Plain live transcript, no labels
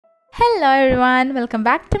Hello everyone, welcome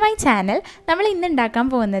back to my channel. നമ്മൾ ഇന്ന് ഉണ്ടാക്കാൻ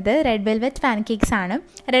പോകുന്നത് റെഡ് വെൽവെറ്റ് പാൻകേക്സ് ആണ്.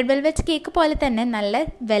 റെഡ് വെൽവെറ്റ് കേക്ക് പോലെ തന്നെ നല്ല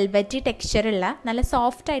വെൽവെറ്റി ടെക്സ്ചർ ഉള്ള നല്ല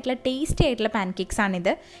സോഫ്റ്റ് ആയിട്ടുള്ള ടേസ്റ്റി ആയിട്ടുള്ള പാൻകേക്സ് ആണ്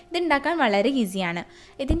ഇത്. ഇത് ഉണ്ടാക്കാൻ വളരെ ഈസിയാണ്.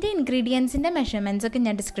 ഇതിന്റെ ഇൻഗ്രീഡിയൻസിന്റെ മെഷർമെന്റ്സ് ഒക്കെ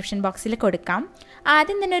ഞാൻ ഡിസ്ക്രിപ്ഷൻ ബോക്സിൽ കൊടുക്കാം.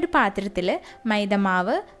 ആദ്യം തന്നെ ഒരു പാത്രത്തിൽ മൈദ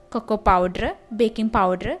മാവ്, cocoa powder, baking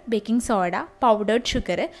powder, baking soda, powdered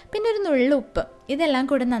sugar, പിന്നെ ഒരു നുള്ളു ഉപ്പ് ഇതെല്ലാം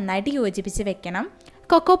കൂടെ നന്നായിട്ട് യോജിപ്പിച്ച് വെക്കണം.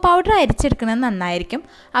 കൊക്കോ പൗഡർ അരിച്ചെടുക്കുന്നത് നന്നായിരിക്കും,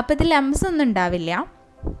 അപ്പോൾ ഇതിൽ ലംസ് ഒന്നും ഉണ്ടാവില്ല.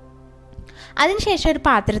 അതിനുശേഷം ഒരു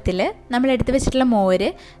പാത്രത്തിൽ നമ്മൾ എടുത്ത് വെച്ചിട്ടുള്ള മോര്,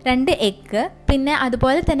 2 എഗ്ഗ്, പിന്നെ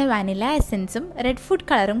അതുപോലെ തന്നെ വാനില എസൻസും റെഡ് ഫുഡ്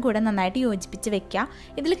കളറും കൂടെ നന്നായിട്ട് യോജിപ്പിച്ച് വെക്കുക.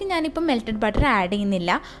 ഇതിലേക്ക് ഞാനിപ്പോൾ മെൽറ്റഡ് ബട്ടർ ആഡ്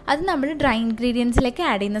ചെയ്യുന്നില്ല, അത് നമ്മൾ ഡ്രൈ ഇൻഗ്രീഡിയൻസിലേക്ക്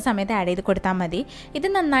ആഡ് ചെയ്യുന്ന സമയത്ത് ആഡ് ചെയ്ത് കൊടുത്താൽ മതി. ഇത്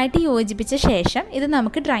നന്നായിട്ട് യോജിപ്പിച്ച ശേഷം ഇത്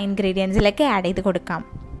നമുക്ക് ഡ്രൈ ഇൻഗ്രീഡിയൻസിലേക്ക് ആഡ് ചെയ്ത് കൊടുക്കാം.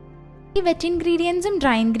 ഈ വെറ്റ് ഇൻഗ്രീഡിയൻസും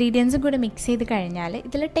ഡ്രൈ ഇൻഗ്രീഡിയൻസും കൂടെ മിക്സ് ചെയ്ത് കഴിഞ്ഞാൽ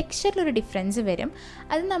ഇതിൽ ടെക്സ്ചറിലൊരു ഡിഫറൻസ് വരും.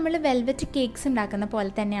 അത് നമ്മൾ വെൽവെറ്റ് കേക്ക്സ് ഉണ്ടാക്കുന്ന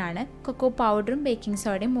പോലെ തന്നെയാണ്. കൊക്കോ പൗഡറും ബേക്കിംഗ്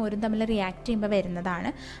സോഡയും മോരും തമ്മിൽ റിയാക്ട് ചെയ്യുമ്പോൾ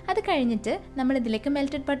വരുന്നതാണ്. അത് കഴിഞ്ഞിട്ട് നമ്മൾ ഇതിലേക്ക്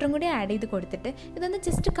മെൽറ്റഡ് ബട്ടറും കൂടി ആഡ് ചെയ്ത് കൊടുത്തിട്ട് ഇതൊന്ന്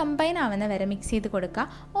ജസ്റ്റ് കമ്പൈൻ ആവുന്ന വരെ മിക്സ് ചെയ്ത്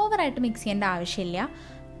കൊടുക്കുക. ഓവറായിട്ട് മിക്സ് ചെയ്യേണ്ട ആവശ്യമില്ല.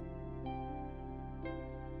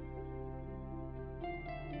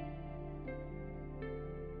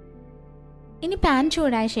 ഇനി പാൻ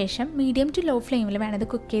ചൂടായ ശേഷം മീഡിയം ടു ലോ ഫ്ലെയിമിൽ വേണം ഇത്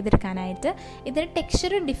കുക്ക് ചെയ്തെടുക്കാനായിട്ട്. ഇതിന്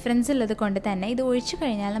ടെക്സ്ചർ ഡിഫറൻസ് ഉള്ളത് കൊണ്ട് തന്നെ ഇത് ഒഴിച്ചു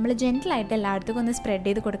കഴിഞ്ഞാൽ നമ്മൾ ജെൻറ്റിലായിട്ട് എല്ലായിടത്തും ഒന്ന് സ്പ്രെഡ്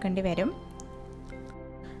ചെയ്ത് കൊടുക്കേണ്ടി വരും.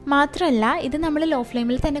 മാത്രമല്ല ഇത് നമ്മൾ ലോ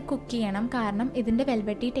ഫ്ലെയിമിൽ തന്നെ കുക്ക് ചെയ്യണം, കാരണം ഇതിൻ്റെ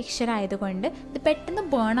വെൽവെറ്റി ടെക്സ്ചർ ആയതുകൊണ്ട് ഇത് പെട്ടെന്ന്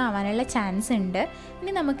ബേൺ ആവാനുള്ള ചാൻസ് ഉണ്ട്.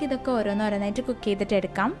 ഇനി നമുക്കിതൊക്കെ ഓരോന്നോരോന്നായിട്ട് കുക്ക് ചെയ്തിട്ട്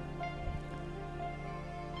എടുക്കാം.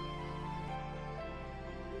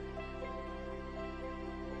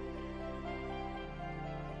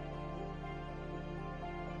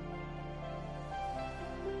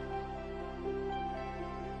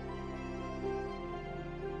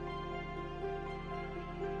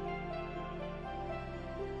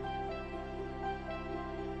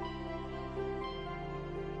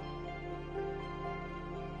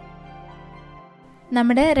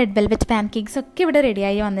 നമ്മുടെ റെഡ് വെൽവെറ്റ് പാൻകേക്സ് ഒക്കെ ഇവിടെ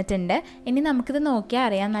റെഡിയായി വന്നിട്ടുണ്ട്. ഇനി നമുക്കിത് നോക്കിയാൽ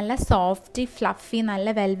അറിയാം, നല്ല സോഫ്റ്റ് ഫ്ലഫി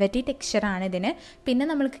നല്ല വെൽവെറ്റി ടെക്സ്ചറാണ് ഇതിന്. പിന്നെ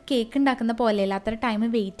നമുക്ക് കേക്ക് ഉണ്ടാക്കുന്ന പോലെയല്ല, അത്ര ടൈം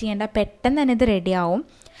വെയിറ്റ് ചെയ്യേണ്ട, പെട്ടെന്ന് തന്നെ ഇത് റെഡിയാവും.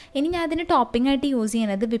 ഇനി ഞാൻ അതിന് ടോപ്പിംഗ് ആയിട്ട് യൂസ്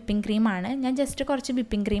ചെയ്യുന്നത് വിപ്പിംഗ് ക്രീമാണ്. ഞാൻ ജസ്റ്റ് കുറച്ച്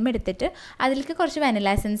വിപ്പിംഗ് ക്രീം എടുത്തിട്ട് അതിലേക്ക് കുറച്ച്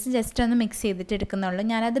വാനില എസൻസ് ജസ്റ്റ് ഒന്ന് മിക്സ് ചെയ്തിട്ട് എടുക്കുന്നുള്ളൂ.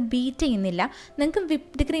 ഞാനത് ബീറ്റ് ചെയ്യുന്നില്ല. നിങ്ങൾക്ക്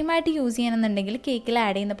വിപ്ഡ് ക്രീമായിട്ട് യൂസ് ചെയ്യണമെന്നുണ്ടെങ്കിൽ കേക്കിൽ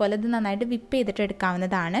ആഡ് ചെയ്യുന്ന പോലെ ഇത് നന്നായിട്ട് വിപ്പ് ചെയ്തിട്ട്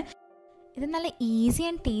എടുക്കാവുന്നതാണ്. ഇത് നല്ല ഈസി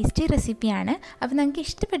ആൻഡ് ടേസ്റ്റി റെസിപ്പിയാണ്. അപ്പോൾ നിങ്ങൾക്ക്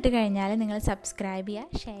ഇഷ്ടപ്പെട്ട് കഴിഞ്ഞാൽ നിങ്ങൾ സബ്സ്ക്രൈബ്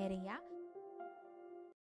ചെയ്യുക, ഷെയർ ചെയ്യുക.